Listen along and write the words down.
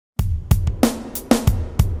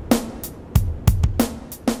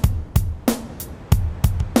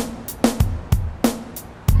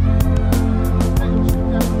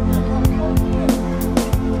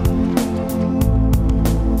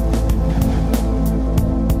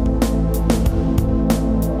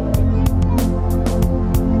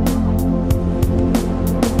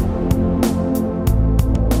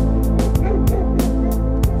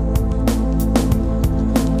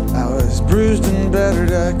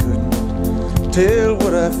couldn't tell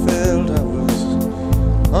what I felt. I was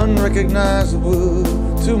unrecognizable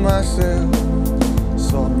to myself.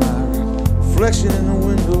 Saw my reflection in the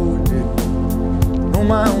window and didn't know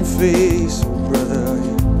my own face. Oh brother, are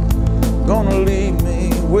you gonna leave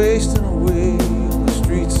me wasting away on the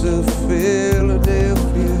streets of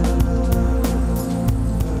Philadelphia?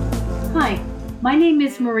 Hi, my name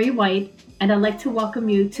is Marie White, and I'd like to welcome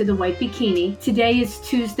you to the White Bikini. Today is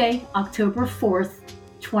Tuesday, October 4th,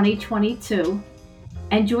 2022.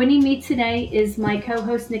 And joining me today is my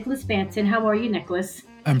co-host, Nicholas Banton. How are you, Nicholas?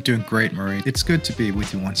 I'm doing great, Marie. It's good to be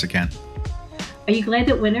with you once again. Are you glad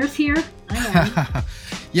that winter's here? I am.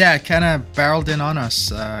 Yeah, it kind of barreled in on us.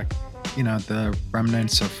 The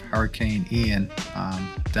remnants of Hurricane Ian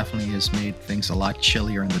definitely has made things a lot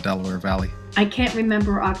chillier in the Delaware Valley. I can't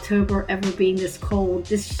remember October ever being this cold.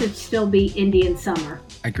 This should still be Indian summer.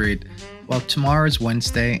 Agreed. Well, tomorrow is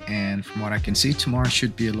Wednesday, and from what I can see, tomorrow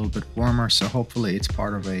should be a little bit warmer, so hopefully it's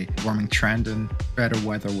part of a warming trend and better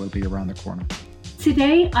weather will be around the corner.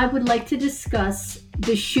 Today, I would like to discuss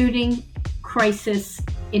the shooting crisis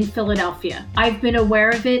in Philadelphia. I've been aware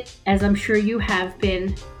of it, as I'm sure you have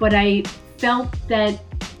been, but I felt that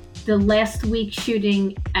the last week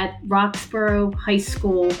shooting at Roxborough High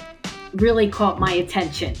School really caught my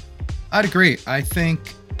attention. I'd agree. I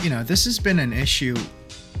think, this has been an issue,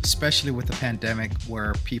 especially with the pandemic,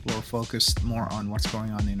 where people are focused more on what's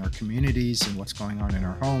going on in our communities and what's going on in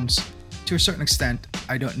our homes. To a certain extent,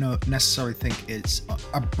 I don't necessarily think it's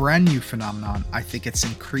a brand new phenomenon. I think it's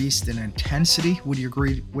increased in intensity. Would you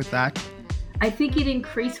agree with that? I think it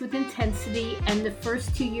increased with intensity, and the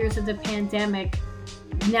first 2 years of the pandemic,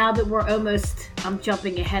 now that we're I'm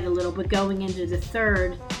jumping ahead a little, but going into the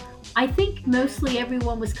third, I think mostly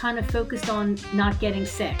everyone was kind of focused on not getting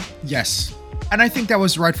sick. Yes. And I think that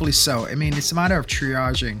was rightfully so. I mean, it's a matter of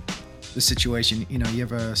triaging the situation. You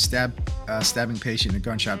have a stabbing patient, a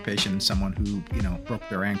gunshot patient, and someone who, broke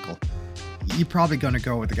their ankle. You're probably going to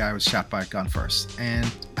go with the guy who was shot by a gun first. And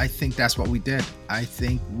I think that's what we did. I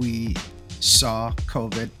think we saw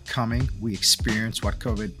COVID coming. We experienced what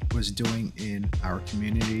COVID was doing in our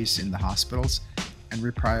communities, in the hospitals, and we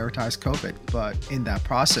prioritized COVID. But in that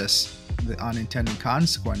process, the unintended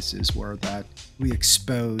consequences were that we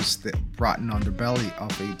exposed the rotten underbelly of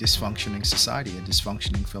a dysfunctioning society, a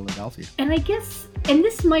dysfunctioning Philadelphia. And I guess, and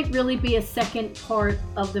this might really be a second part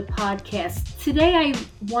of the podcast. Today I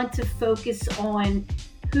want to focus on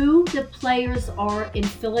who the players are in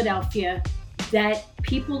Philadelphia that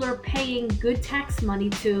people are paying good tax money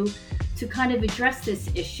to kind of address this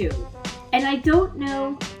issue. And I don't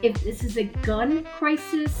know if this is a gun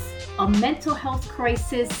crisis, a mental health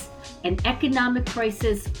crisis, an economic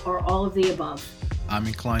crisis, or all of the above. I'm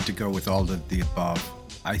inclined to go with all of the above.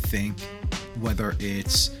 I think whether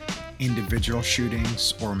it's individual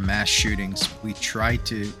shootings or mass shootings, we try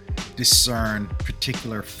to discern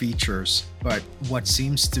particular features, but what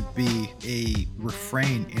seems to be a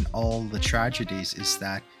refrain in all the tragedies is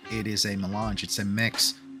that it is a melange, it's a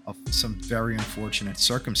mix of some very unfortunate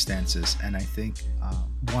circumstances, and I think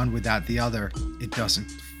one without the other, it doesn't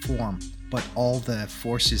form. But all the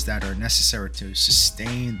forces that are necessary to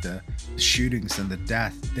sustain the shootings and the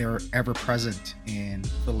death, they're ever present in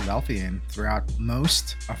Philadelphia and throughout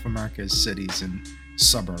most of America's cities and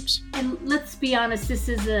suburbs. And let's be honest, this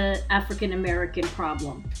is an African-American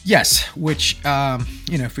problem. Yes, which,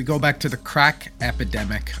 if we go back to the crack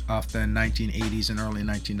epidemic of the 1980s and early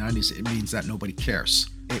 1990s, it means that nobody cares.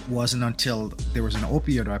 It wasn't until there was an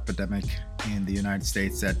opioid epidemic in the United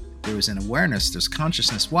States that there was an awareness, there's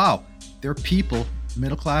consciousness. Wow, there are people,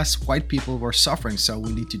 middle-class white people, who are suffering, so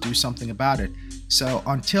we need to do something about it. So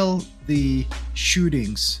until the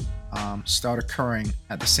shootings start occurring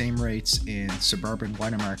at the same rates in suburban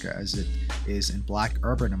white America as it is in black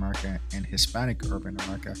urban America and Hispanic urban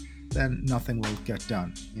America, then nothing will get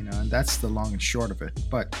done, and that's the long and short of it.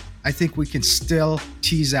 But I think we can still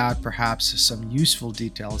tease out perhaps some useful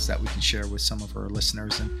details that we can share with some of our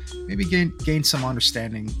listeners and maybe gain some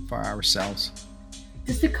understanding for ourselves.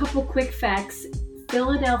 Just a couple quick facts.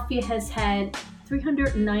 Philadelphia has had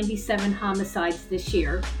 397 homicides this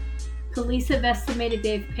year. Police have estimated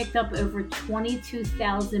they've picked up over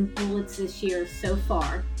 22,000 bullets this year so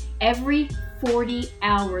far. Every 40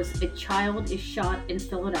 hours, a child is shot in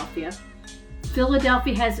Philadelphia.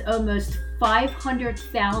 Philadelphia has almost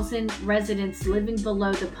 500,000 residents living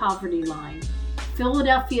below the poverty line.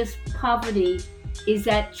 Philadelphia's poverty is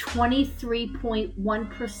at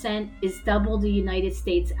 23.1%, is double the United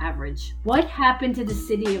States average. What happened to the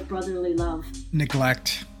city of brotherly love?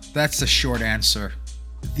 Neglect. That's the short answer.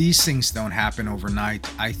 These things don't happen overnight.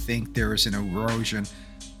 I think there is an erosion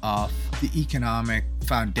of the economic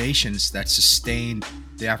foundations that sustained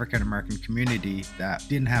the African American community that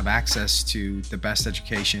didn't have access to the best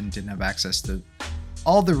education, didn't have access to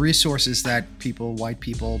all the resources that white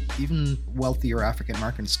people, even wealthier African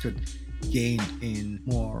Americans could gain in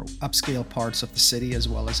more upscale parts of the city as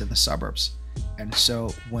well as in the suburbs. And so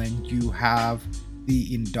when you have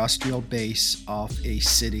the industrial base of a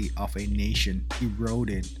city, of a nation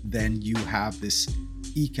eroded, then you have this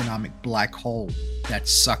economic black hole that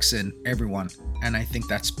sucks in everyone. And I think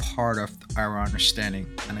that's part of our understanding.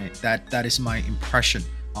 And that is my impression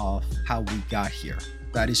of how we got here.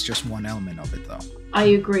 That is just one element of it, though. I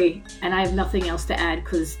agree. And I have nothing else to add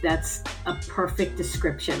because that's a perfect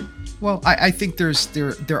description. Well, I think there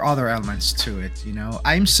are other elements to it. You know,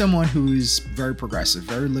 I'm someone who is very progressive,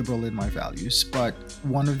 very liberal in my values. But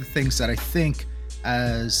one of the things that I think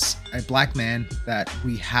as a black man that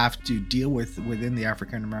we have to deal with within the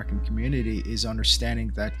African American community is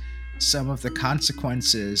understanding that some of the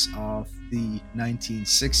consequences of the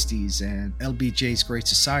 1960s and LBJ's Great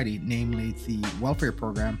Society, namely the welfare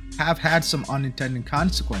program, have had some unintended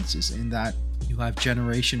consequences in that you have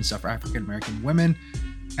generations of African American women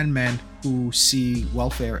and men who see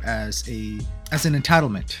welfare as an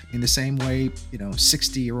entitlement in the same way,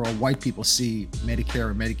 60-year-old white people see Medicare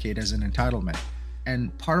or Medicaid as an entitlement.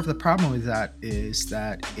 And part of the problem with that is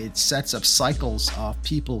that it sets up cycles of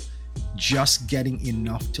people just getting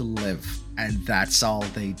enough to live, and that's all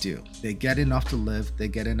they do. They get enough to live, they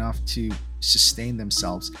get enough to sustain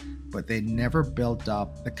themselves, but they never build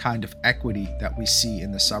up the kind of equity that we see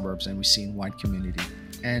in the suburbs and we see in white community.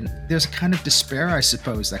 And there's a kind of despair, I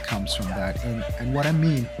suppose, that comes from that. And what I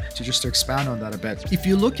mean, to expound on that a bit, if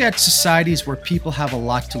you look at societies where people have a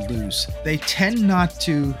lot to lose, they tend not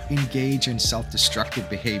to engage in self-destructive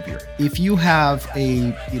behavior. If you have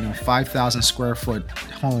a 5,000 square foot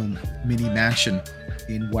home, mini mansion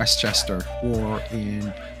in Westchester or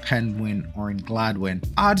in Penguin or in Gladwin,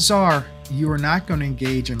 odds are you are not going to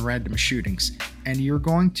engage in random shootings, and you're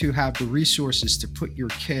going to have the resources to put your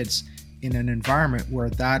kids in an environment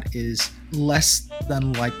where that is less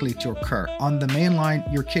than likely to occur. On the main line,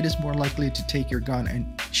 your kid is more likely to take your gun and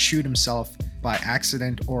shoot himself by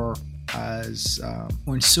accident or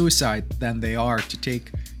in suicide than they are to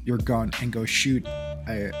take your gun and go shoot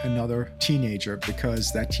another teenager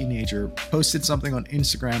because that teenager posted something on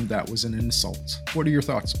Instagram that was an insult. What are your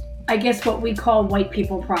thoughts? I guess what we call white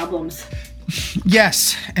people problems.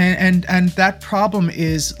 Yes, and that problem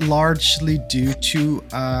is largely due to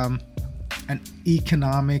an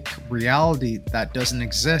economic reality that doesn't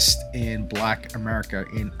exist in Black America,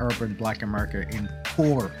 in urban Black America, in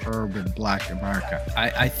poor urban Black America.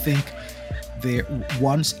 I think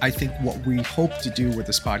what we hope to do with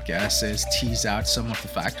this podcast is tease out some of the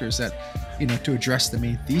factors that, to address the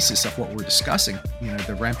main thesis of what we're discussing,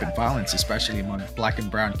 the rampant violence, especially among Black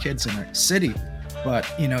and brown kids in a city. But,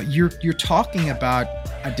 you're talking about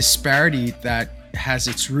a disparity that has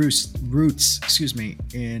its roots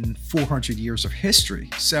in 400 years of history.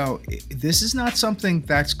 So this is not something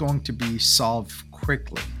that's going to be solved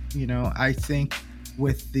quickly. I think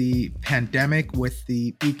with the pandemic, with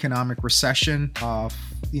the economic recession of,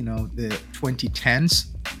 the 2010s,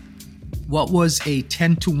 what was a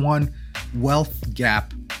 10-to-1 wealth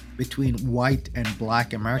gap between white and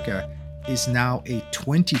Black America is now a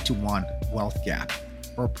 20-to-1 wealth gap,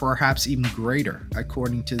 or perhaps even greater,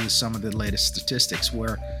 according to some of the latest statistics,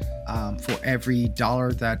 where for every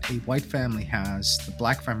dollar that a white family has, the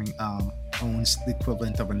Black family owns the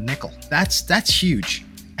equivalent of a nickel. That's huge.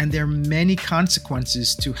 And there are many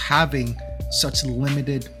consequences to having such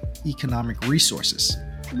limited economic resources.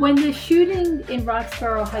 When the shooting in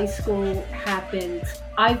Roxborough High School happened,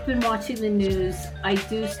 I've been watching the news. I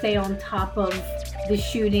do stay on top of the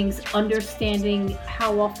shootings, understanding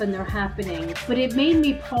how often they're happening. But it made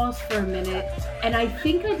me pause for a minute. And I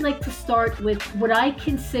think I'd like to start with what I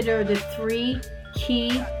consider the three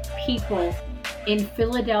key people in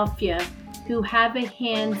Philadelphia who have a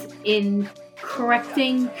hand in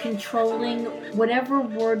correcting, controlling, whatever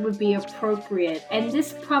word would be appropriate. And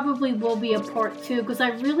this probably will be a part two, because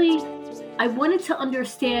I wanted to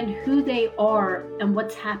understand who they are and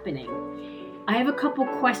what's happening. I have a couple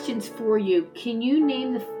questions for you. Can you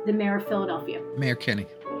name the mayor of Philadelphia? Mayor Kenney.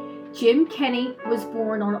 Jim Kenney was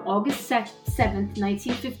born on August 7th,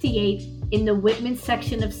 1958 in the Whitman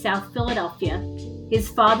section of South Philadelphia. His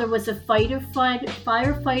father was a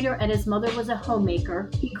firefighter and his mother was a homemaker.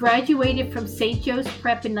 He graduated from St. Joe's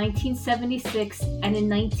Prep in 1976 and in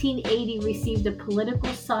 1980 received a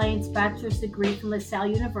political science bachelor's degree from LaSalle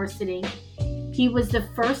University. He was the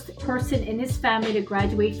first person in his family to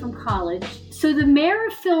graduate from college, So the mayor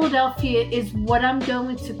of Philadelphia is what I'm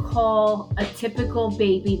going to call a typical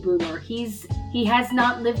baby boomer. He has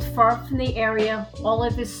not lived far from the area. All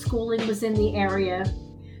of his schooling was in the area.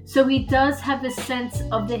 So he does have a sense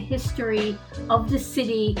of the history of the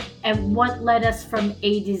city and what led us from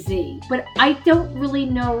A to Z. But I don't really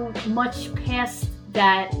know much past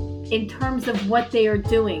that in terms of what they are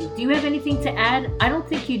doing. Do you have anything to add? I don't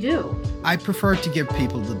think you do. I prefer to give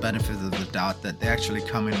people the benefit of the doubt that they actually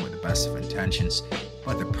come in with the best of intentions,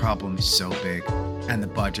 but the problem is so big and the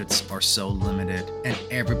budgets are so limited and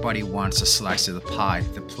everybody wants a slice of the pie.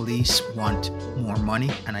 The police want more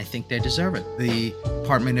money and I think they deserve it. The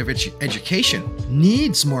Department of Education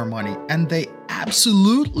needs more money and they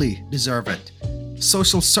absolutely deserve it.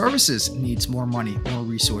 Social services needs more money, more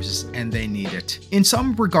resources, and they need it. In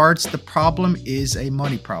some regards, the problem is a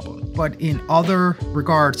money problem, but in other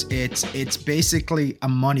regards, it's basically a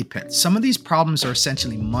money pit. Some of these problems are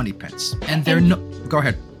essentially money pits, and they're no. Go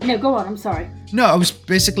ahead. No, go on. I'm sorry. No, I was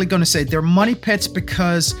basically going to say they're money pits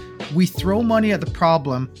because we throw money at the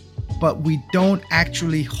problem, but we don't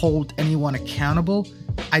actually hold anyone accountable.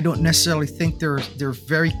 I don't necessarily think they're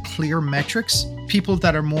very clear metrics. People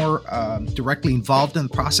that are more directly involved in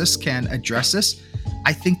the process can address this.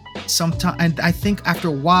 I think sometimes, and I think after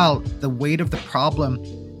a while, the weight of the problem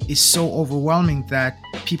is so overwhelming that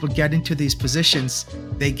people get into these positions.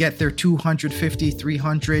 They get their $250,000,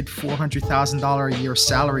 $300,000, $400,000 a year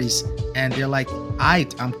salaries, and they're like,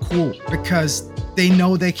 I'm cool, because they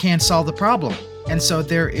know they can't solve the problem. And so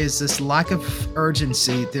there is this lack of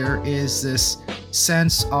urgency. There is this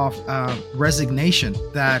sense of resignation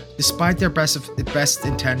that despite their best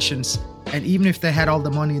intentions, and even if they had all the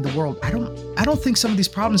money in the world, I don't think some of these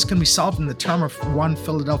problems can be solved in the term of one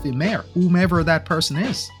Philadelphia mayor, whomever that person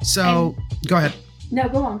is. So go ahead. No,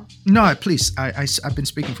 go on. No, please. I've been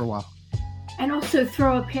speaking for a while. And also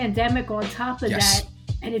throw a pandemic on top of Yes. that,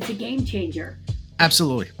 and it's a game changer.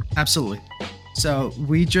 Absolutely. So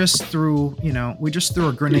we just threw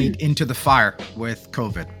a grenade into the fire with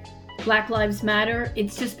COVID. Black Lives Matter.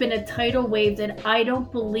 It's just been a tidal wave that I don't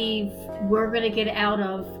believe we're going to get out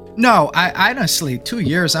of. No, I honestly, 2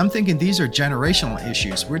 years, I'm thinking these are generational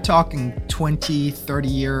issues. We're talking 20,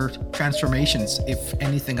 30-year transformations, if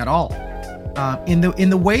anything at all. In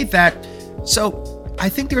the way that, so I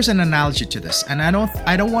think there's an analogy to this, and I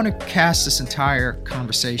don't want to cast this entire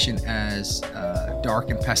conversation as dark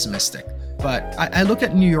and pessimistic. But I look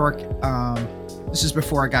at New York, this is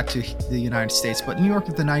before I got to the United States, but New York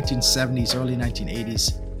of the 1970s, early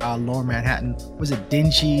 1980s, Lower Manhattan was a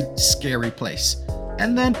dingy, scary place.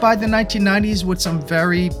 And then by the 1990s, with some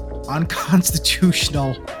very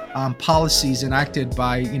unconstitutional policies enacted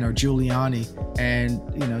by, Giuliani and,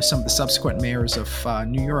 some of the subsequent mayors of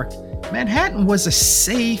New York, Manhattan was a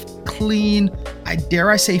safe, clean, dare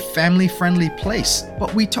I say, family-friendly place.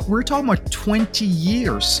 But we're talking about 20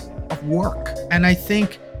 years of work. And I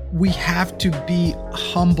think we have to be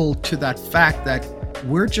humble to that fact that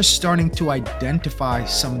we're just starting to identify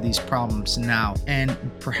some of these problems now, and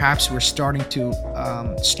perhaps we're starting to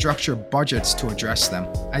structure budgets to address them.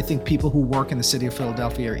 I think people who work in the city of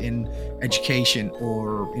Philadelphia in education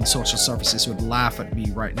or in social services would laugh at me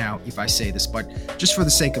right now if I say this, but just for the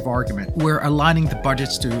sake of argument, we're aligning the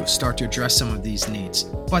budgets to start to address some of these needs.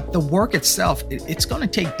 But the work itself, it's going to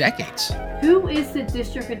take decades. Who is the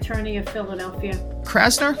district attorney of Philadelphia?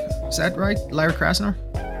 Krasner? Is that right? Larry Krasner?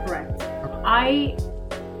 Correct. I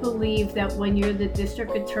believe that when you're the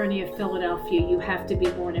district attorney of Philadelphia, you have to be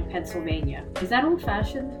born in Pennsylvania. Is that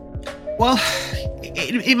old-fashioned? Well,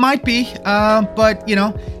 it might be, but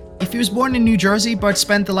if he was born in New Jersey but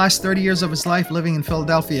spent the last 30 years of his life living in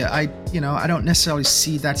Philadelphia, I don't necessarily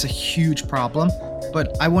see that's a huge problem.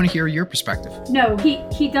 But I want to hear your perspective. No,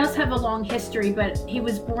 he does have a long history, but he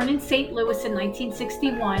was born in St. Louis in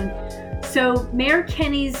 1961. So Mayor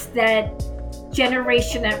Kenny's that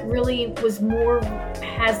generation that really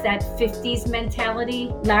has that 50s mentality.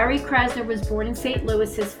 Larry Krasner was born in St.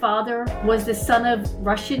 Louis. His father was the son of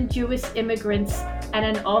Russian Jewish immigrants and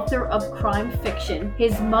an author of crime fiction.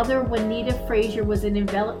 His mother, Juanita Frazier, was an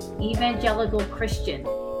evangelical Christian.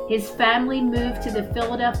 His family moved to the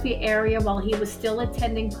Philadelphia area while he was still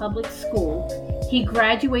attending public school. He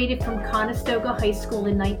graduated from Conestoga High School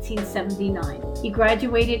in 1979. He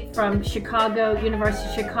graduated from University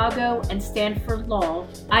of Chicago and Stanford Law.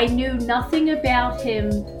 I knew nothing about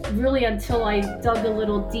him really until I dug a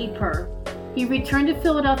little deeper. He returned to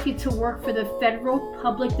Philadelphia to work for the Federal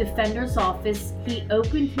Public Defender's Office. He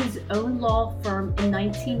opened his own law firm in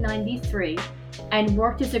 1993 and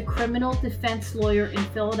worked as a criminal defense lawyer in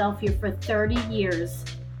Philadelphia for 30 years,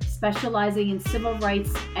 specializing in civil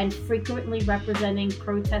rights and frequently representing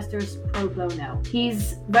protesters pro bono.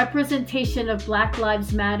 His representation of Black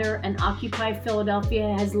Lives Matter and Occupy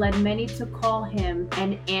Philadelphia has led many to call him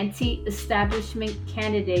an anti-establishment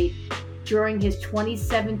candidate during his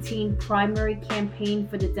 2017 primary campaign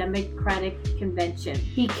for the Democratic Convention.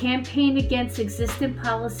 He campaigned against existing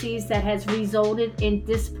policies that has resulted in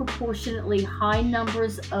disproportionately high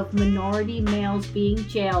numbers of minority males being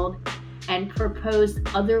jailed and proposed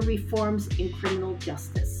other reforms in criminal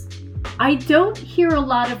justice. I don't hear a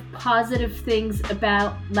lot of positive things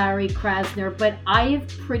about Larry Krasner, but I have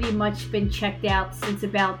pretty much been checked out since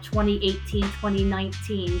about 2018,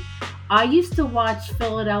 2019. I used to watch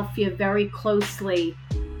Philadelphia very closely,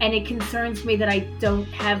 and it concerns me that I don't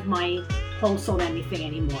have my pulse on anything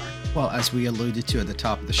anymore. Well, as we alluded to at the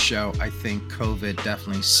top of the show, I think COVID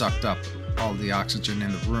definitely sucked up all the oxygen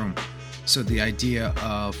in the room. So the idea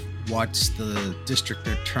of what's the district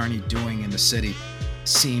attorney doing in the city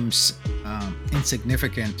seems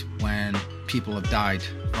insignificant when people have died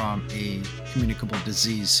from a communicable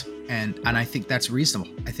disease. And I think that's reasonable.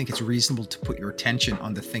 I think it's reasonable to put your attention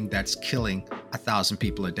on the thing that's killing 1,000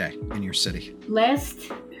 people a day in your city.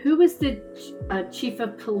 Last, who was the chief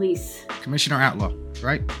of police? Commissioner Outlaw,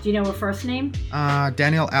 right? Do you know her first name?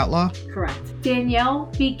 Danielle Outlaw. Correct. Danielle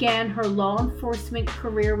began her law enforcement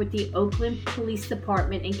career with the Oakland Police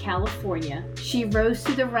Department in California. She rose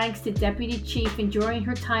to the ranks to deputy chief, and during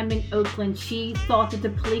her time in Oakland, she thought that the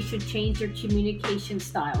police should change their communication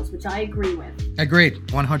styles, which I agree with. Agreed,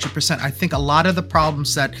 100%. I think a lot of the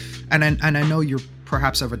problems that, and I know you're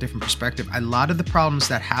perhaps have a different perspective, a lot of the problems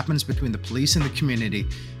that happens between the police and the community,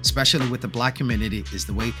 especially with the Black community, is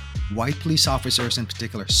the way white police officers in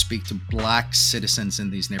particular speak to Black citizens in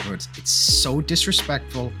these neighborhoods. It's so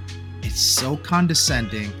disrespectful, it's so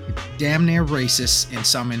condescending, damn near racist in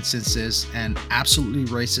some instances and absolutely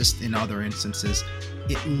racist in other instances.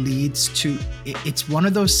 It leads to, it's one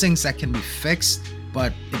of those things that can be fixed,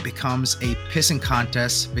 but it becomes a pissing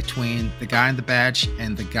contest between the guy in the badge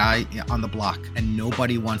and the guy on the block, and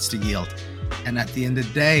nobody wants to yield. And at the end of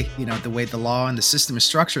the day, you know, the way the law and the system is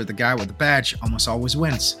structured, the guy with the badge almost always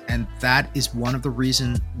wins. And that is one of the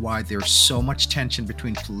reasons why there's so much tension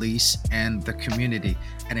between police and the community.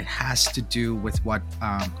 And it has to do with what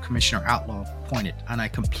Commissioner Outlaw pointed. And I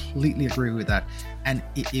completely agree with that. And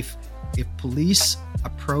if police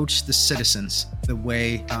approach the citizens the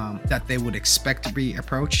way that they would expect to be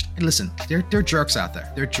approached, and listen, there are jerks out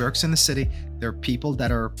there. There are jerks in the city. There are people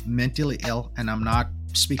that are mentally ill, and I'm not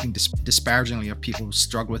speaking disparagingly of people who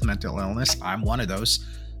struggle with mental illness. I'm one of those.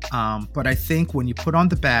 But I think when you put on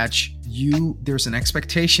the badge, there's an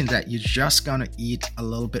expectation that you're just gonna eat a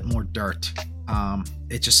little bit more dirt.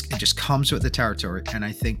 It just comes with the territory. And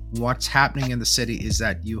I think what's happening in the city is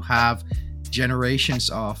that you have generations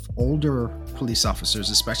of older police officers,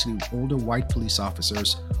 especially older white police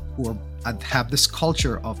officers, who have this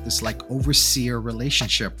culture of this like overseer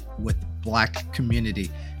relationship with the Black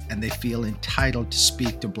community, and they feel entitled to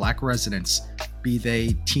speak to Black residents, be they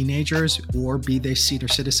teenagers or be they senior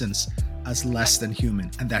citizens, as less than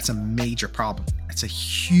human. And that's a major problem. It's a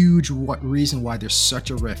huge reason why there's such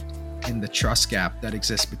a rift in the trust gap that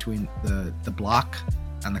exists between the block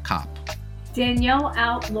and the cop. Danielle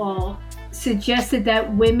Outlaw suggested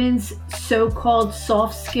that women's so-called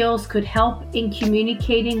soft skills could help in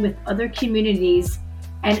communicating with other communities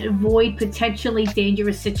and avoid potentially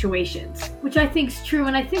dangerous situations, which I think is true.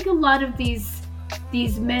 And I think a lot of these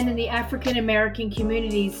men in the African American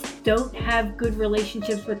communities don't have good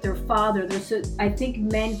relationships with their father. I think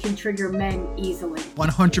men can trigger men easily.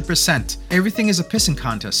 100%. Everything is a pissing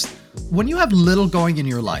contest. When you have little going in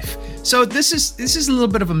your life. So this is a little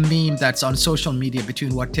bit of a meme that's on social media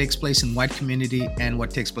between what takes place in white community and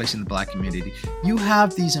what takes place in the Black community. You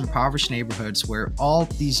have these impoverished neighborhoods where all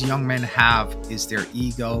these young men have is their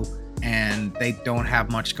ego, and they don't have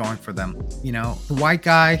much going for them. You know, the white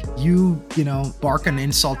guy, you bark an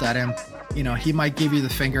insult at him, you know, he might give you the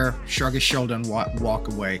finger, shrug his shoulder, and walk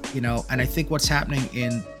away, you know. And I think what's happening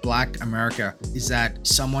in Black America is that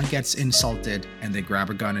someone gets insulted and they grab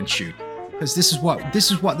a gun and shoot. Because this is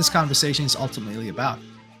what this conversation is ultimately about,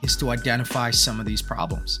 is to identify some of these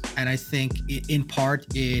problems. And I think in part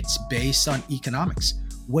it's based on economics.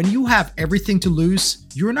 When you have everything to lose,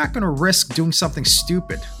 you're not going to risk doing something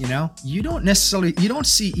stupid, you know? You don't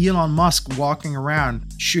see Elon Musk walking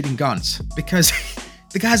around shooting guns because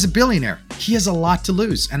the guy's a billionaire. He has a lot to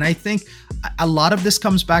lose. And I think a lot of this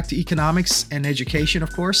comes back to economics and education,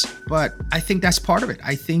 of course, but I think that's part of it.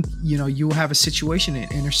 I think, you know, you have a situation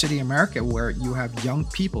in inner city America where you have young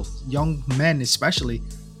people, young men especially,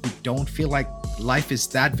 who don't feel like life is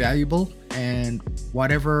that valuable, and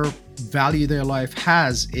whatever value their life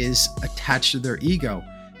has is attached to their ego.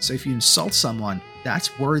 So if you insult someone,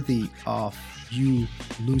 that's worthy of you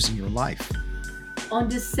losing your life. On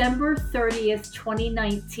December 30th,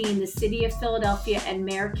 2019, the City of Philadelphia and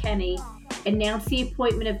Mayor Kenny announced the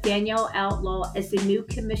appointment of Danielle Outlaw as the new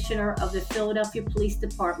commissioner of the Philadelphia Police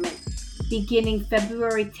Department beginning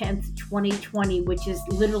February 10th, 2020, which is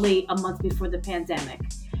literally a month before the pandemic.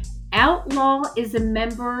 Outlaw is a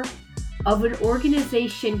member of an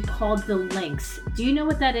organization called the Lynx. Do you know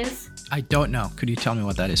what that is? I don't know. Could you tell me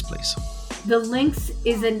what that is, please? The Lynx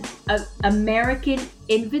is an American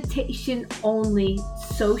invitation-only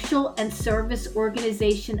social and service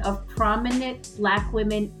organization of prominent Black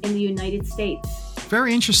women in the United States.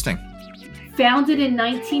 Very interesting. Founded in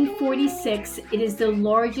 1946, it is the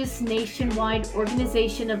largest nationwide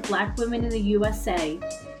organization of Black women in the USA.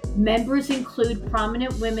 Members include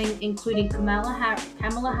prominent women including Kamala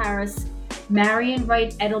Harris, Marian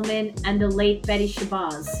Wright Edelman, and the late Betty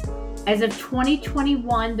Shabazz. As of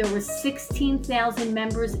 2021, there were 16,000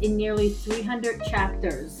 members in nearly 300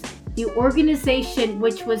 chapters. The organization,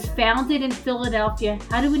 which was founded in Philadelphia,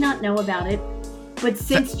 how do we not know about it? But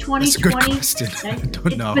since 2020, that's a good question. I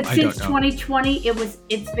don't know. But since 2020,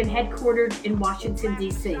 it's been headquartered in Washington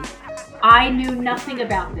D.C. I knew nothing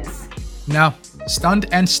about this. No, stunned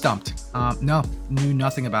and stumped. No, knew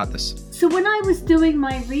nothing about this. So when I was doing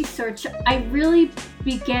my research, I really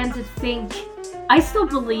began to think. I still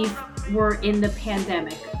believe we're in the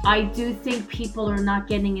pandemic. I do think people are not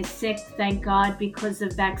getting as sick, thank God, because of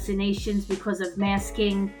vaccinations, because of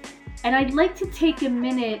masking. And I'd like to take a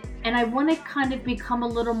minute and I want to kind of become a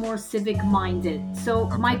little more civic minded. So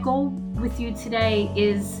my goal with you today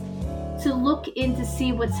is to look in to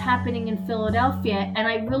see what's happening in Philadelphia. And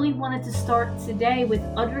I really wanted to start today with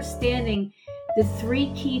understanding the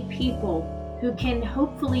three key people who can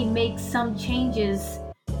hopefully make some changes,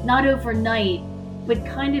 not overnight, but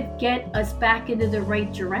kind of get us back into the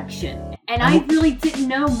right direction. And I really didn't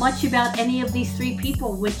know much about any of these three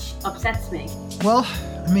people, which upsets me. Well,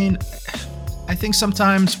 I mean, I think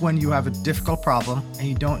sometimes when you have a difficult problem and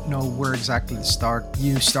you don't know where exactly to start,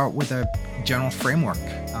 you start with a general framework,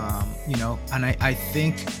 and I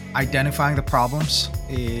think identifying the problems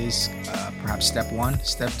is perhaps step one.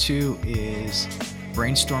 Step two is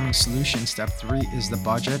brainstorming solutions. Step three is the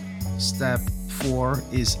budget. Step 4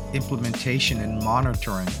 is implementation and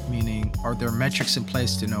monitoring, meaning are there metrics in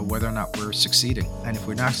place to know whether or not we're succeeding? And if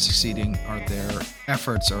we're not succeeding, are there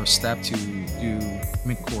efforts or steps to do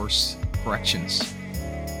mid-course corrections?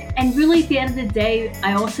 And really, at the end of the day,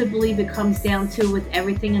 I also believe it comes down to, with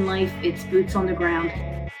everything in life, it's boots on the ground.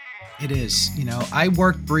 It is. I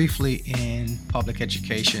worked briefly in public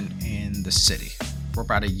education in the city for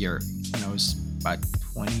about a year when I was about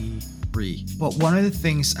 23. But one of the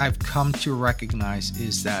things I've come to recognize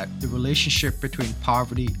is that the relationship between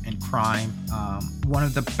poverty and crime, one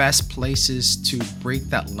of the best places to break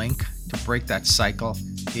that link, to break that cycle,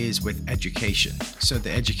 is with education. So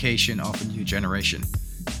the education of a new generation.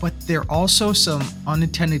 But there are also some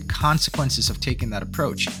unintended consequences of taking that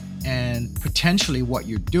approach. And potentially what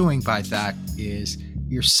you're doing by that is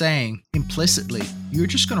you're saying implicitly, you're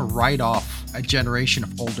just going to write off a generation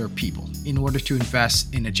of older people in order to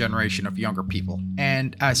invest in a generation of younger people.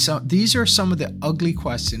 And so these are some of the ugly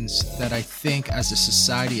questions that I think as a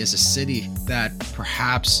society, as a city, that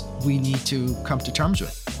perhaps we need to come to terms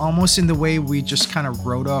with. Almost in the way we just kind of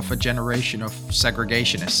wrote off a generation of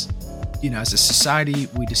segregationists. As a society,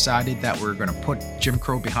 we decided that we were going to put Jim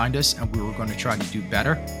Crow behind us and we were going to try to do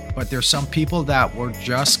better. But there's some people that were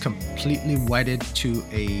just completely wedded to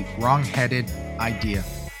a wrong-headed idea.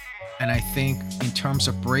 And I think in terms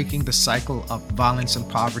of breaking the cycle of violence and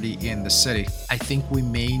poverty in the city, I think we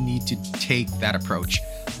may need to take that approach.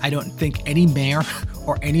 I don't think any mayor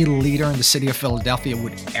or any leader in the city of Philadelphia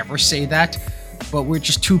would ever say that. But we're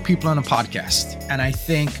just two people on a podcast. And I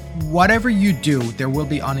think whatever you do, there will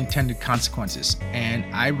be unintended consequences. And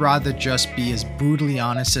I'd rather just be as brutally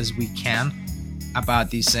honest as we can about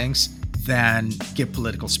these things than give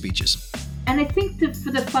political speeches. And I think that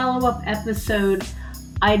for the follow-up episode,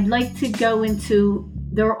 I'd like to go into,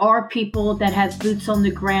 there are people that have boots on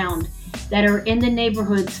the ground that are in the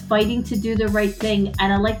neighborhoods fighting to do the right thing.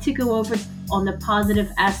 And I'd like to go over on the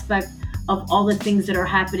positive aspect of all the things that are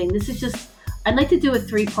happening. I'd like to do a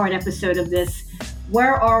 3-part episode of this.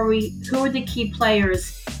 Where are we? Who are the key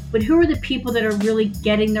players? But who are the people that are really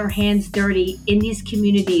getting their hands dirty in these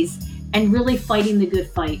communities and really fighting the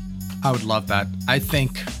good fight? I would love that. I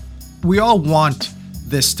think we all want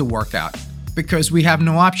this to work out because we have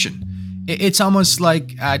no option. It's almost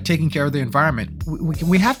like taking care of the environment.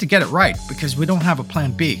 We have to get it right because we don't have a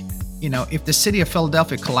plan B. If the city of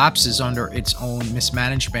Philadelphia collapses under its own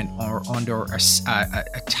mismanagement or under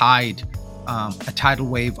a tidal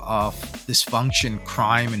wave of dysfunction,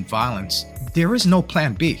 crime, and violence, there is no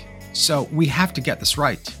plan B. So we have to get this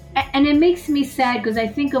right. And it makes me sad because I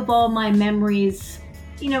think of all my memories,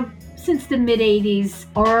 since the mid-'80s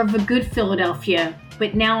are of a good Philadelphia.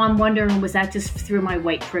 But now I'm wondering, was that just through my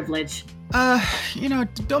white privilege?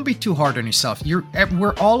 Don't be too hard on yourself.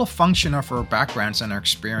 We're all a function of our backgrounds and our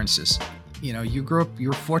experiences.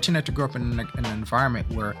 You're fortunate to grow up in an environment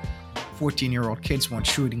where 14-year-old kids weren't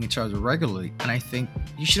shooting each other regularly. And I think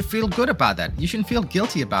you should feel good about that. You shouldn't feel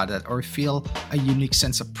guilty about that or feel a unique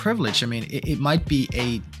sense of privilege. I mean, it might be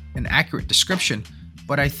an accurate description,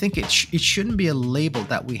 but I think it shouldn't be a label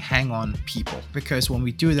that we hang on people, because when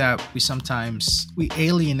we do that, we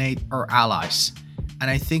alienate our allies. And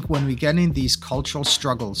I think when we get in these cultural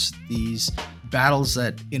struggles, these battles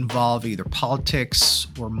that involve either politics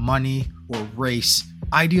or money or race,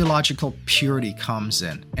 ideological purity comes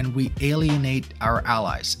in and we alienate our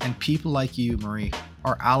allies. And people like you, Marie,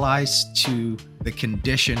 are allies to the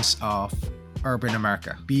conditions of urban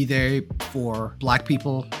America, be they for Black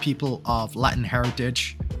people, people of Latin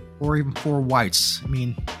heritage, or even for whites. I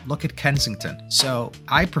mean, look at Kensington. So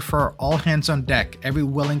I prefer all hands on deck. Every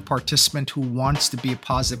willing participant who wants to be a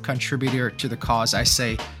positive contributor to the cause, I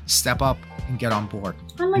say, step up and get on board.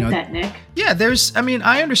 I like that, Nick. Yeah,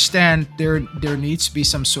 I understand there needs to be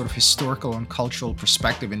some sort of historical and cultural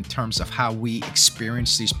perspective in terms of how we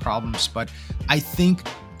experience these problems. But I think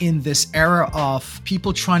in this era of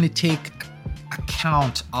people trying to take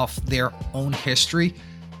account of their own history,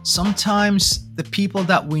 sometimes the people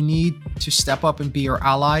that we need to step up and be our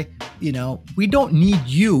ally, we don't need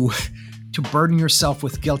you to burden yourself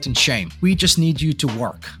with guilt and shame. We just need you to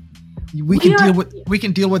work. We can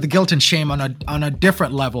deal with the guilt and shame on a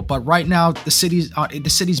different level. But right now, the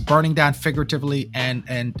city's burning down figuratively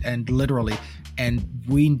and literally, and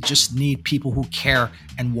we just need people who care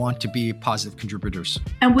and want to be positive contributors.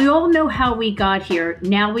 And we all know how we got here.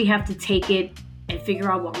 Now we have to take it and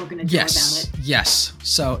figure out what we're going to do about it. Yes.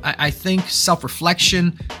 So I think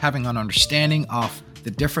self-reflection, having an understanding of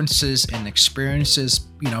the differences and experiences,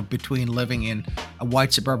 between living in a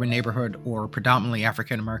white suburban neighborhood or predominantly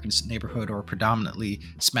African-American neighborhood or predominantly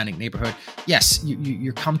Hispanic neighborhood. Yes,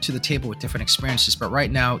 you come to the table with different experiences, but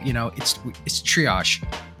right now, it's triage.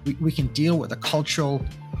 We can deal with the cultural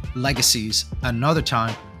legacies another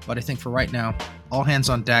time, but I think for right now, all hands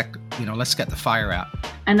on deck, let's get the fire out.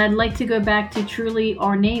 And I'd like to go back to truly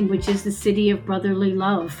our name, which is the city of brotherly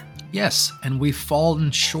love. Yes, and we've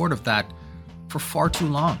fallen short of that for far too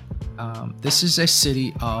long. This is a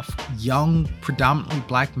city of young, predominantly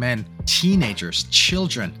Black men, teenagers,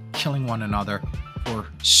 children killing one another for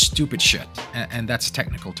stupid shit. And that's a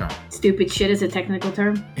technical term. Stupid shit is a technical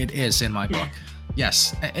term? It is in my book.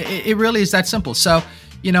 Yes, it really is that simple. So,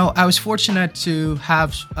 I was fortunate to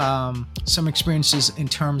have some experiences in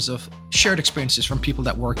terms of shared experiences from people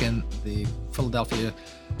that work in the Philadelphia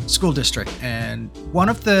school district. And one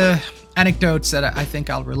of the anecdotes that I think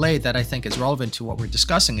I'll relay that I think is relevant to what we're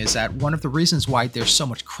discussing is that one of the reasons why there's so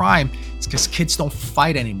much crime is because kids don't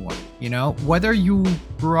fight anymore. Whether you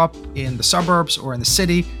grew up in the suburbs or in the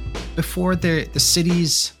city, before the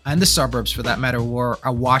cities and the suburbs for that matter were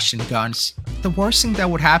awash in guns, the worst thing that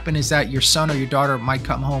would happen is that your son or your daughter might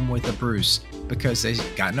come home with a bruise because they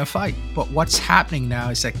got in a fight. But what's happening now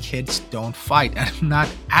is that kids don't fight. And I'm not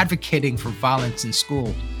advocating for violence in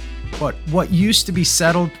school, but what used to be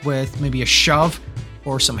settled with maybe a shove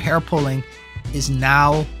or some hair pulling is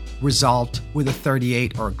now resolved with a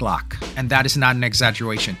 38 or a Glock. And that is not an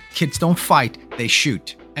exaggeration. Kids don't fight, they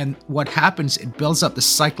shoot. And what happens, it builds up the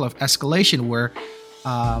cycle of escalation where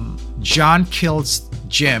John kills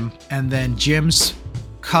Jim, and then Jim's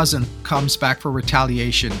cousin comes back for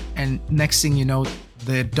retaliation. And next thing you know,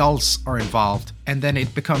 the adults are involved. And then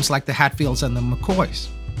it becomes like the Hatfields and the McCoys.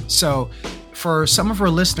 So for some of our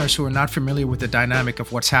listeners who are not familiar with the dynamic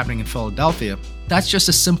of what's happening in Philadelphia, that's just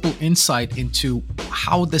a simple insight into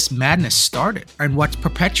how this madness started. And what's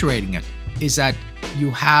perpetuating it is that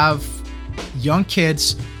you have young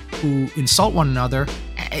kids who insult one another.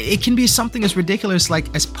 It can be something as ridiculous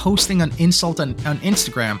as posting an insult on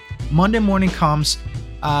Instagram. Monday morning comes,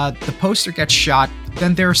 the poster gets shot,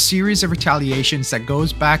 then there are a series of retaliations that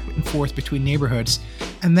goes back and forth between neighborhoods,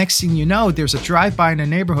 and next thing you know, there's a drive-by in a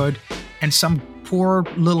neighborhood and some poor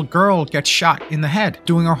little girl gets shot in the head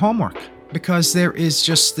doing her homework because there is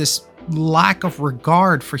just this lack of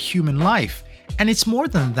regard for human life. And it's more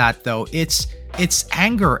than that, though. It's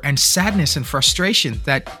anger and sadness and frustration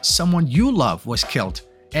that someone you love was killed.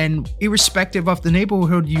 And irrespective of the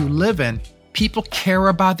neighborhood you live in, people care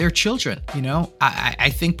about their children. I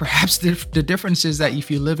think perhaps the difference is that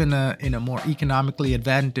if you live in a more economically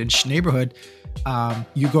advantaged neighborhood,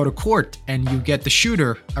 you go to court and you get the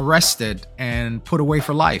shooter arrested and put away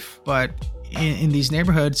for life. But in these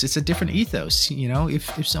neighborhoods, it's a different ethos.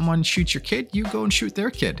 If someone shoots your kid, you go and shoot their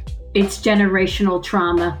kid. It's generational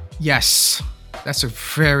trauma. Yes, that's a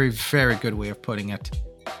very, very good way of putting it.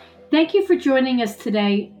 Thank you for joining us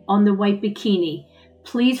today on The White Bikini.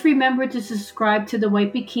 Please remember to subscribe to The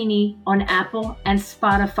White Bikini on Apple and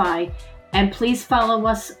Spotify. And please follow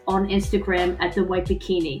us on Instagram at The White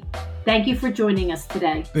Bikini. Thank you for joining us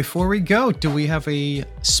today. Before we go, do we have a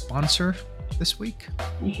sponsor this week?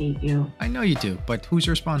 I hate you. I know you do, but who's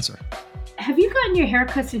your sponsor? Have you gotten your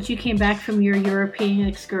haircut since you came back from your European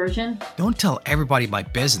excursion? Don't tell everybody my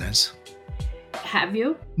business. Have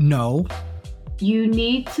you? No. You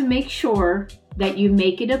need to make sure that you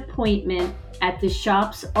make an appointment at the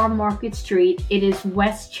Shops on Market Street. It is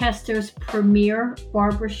Westchester's premier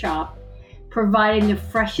barbershop, providing the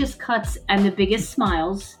freshest cuts and the biggest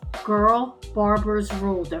smiles. Girl barbers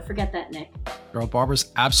rule. Don't forget that, Nick. Girl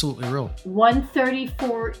barbers absolutely rule.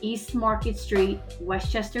 134 East Market Street,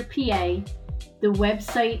 Westchester, PA. The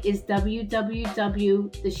website is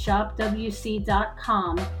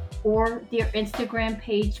www.theshopwc.com, or their Instagram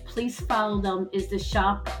page, please follow them, is The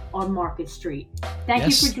Shop on Market Street. Thank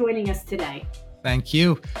you for joining us today. Thank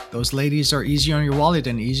you. Those ladies are easy on your wallet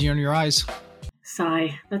and easy on your eyes.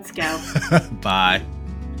 Sigh. Let's go. Bye.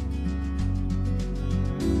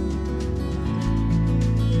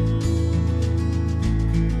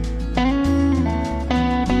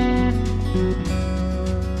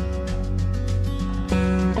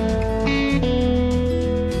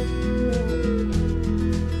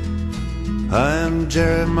 I am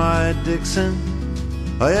Jeremiah Dixon,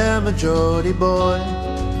 I am a Geordie boy.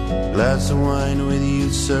 Glass of wine with you,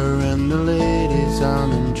 sir, and the ladies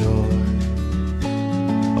I'll enjoy.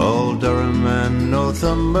 Old Durham and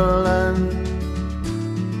Northumberland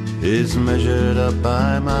is measured up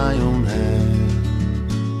by my own hand.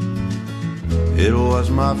 It was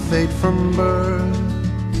my fate from birth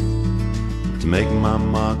to make my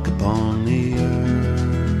mark upon the earth.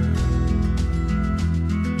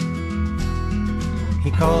 He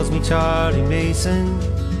calls me Charlie Mason,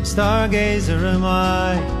 stargazer am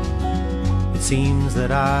I. It seems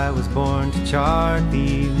that I was born to chart the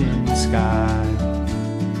evening sky.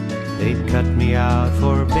 They'd cut me out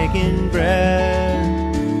for baking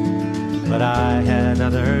bread, but I had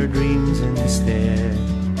other dreams instead.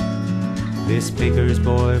 This baker's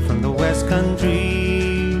boy from the West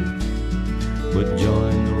Country would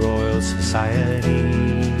join the Royal Society.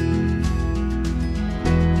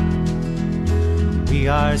 We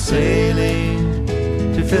are sailing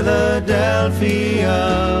to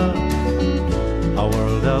Philadelphia, a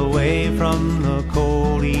world away from the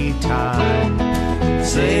coldy tide.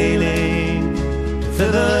 Sailing to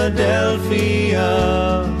Philadelphia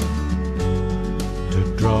to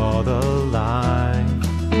draw the line,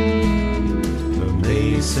 the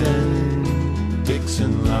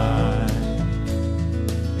Mason-Dixon line.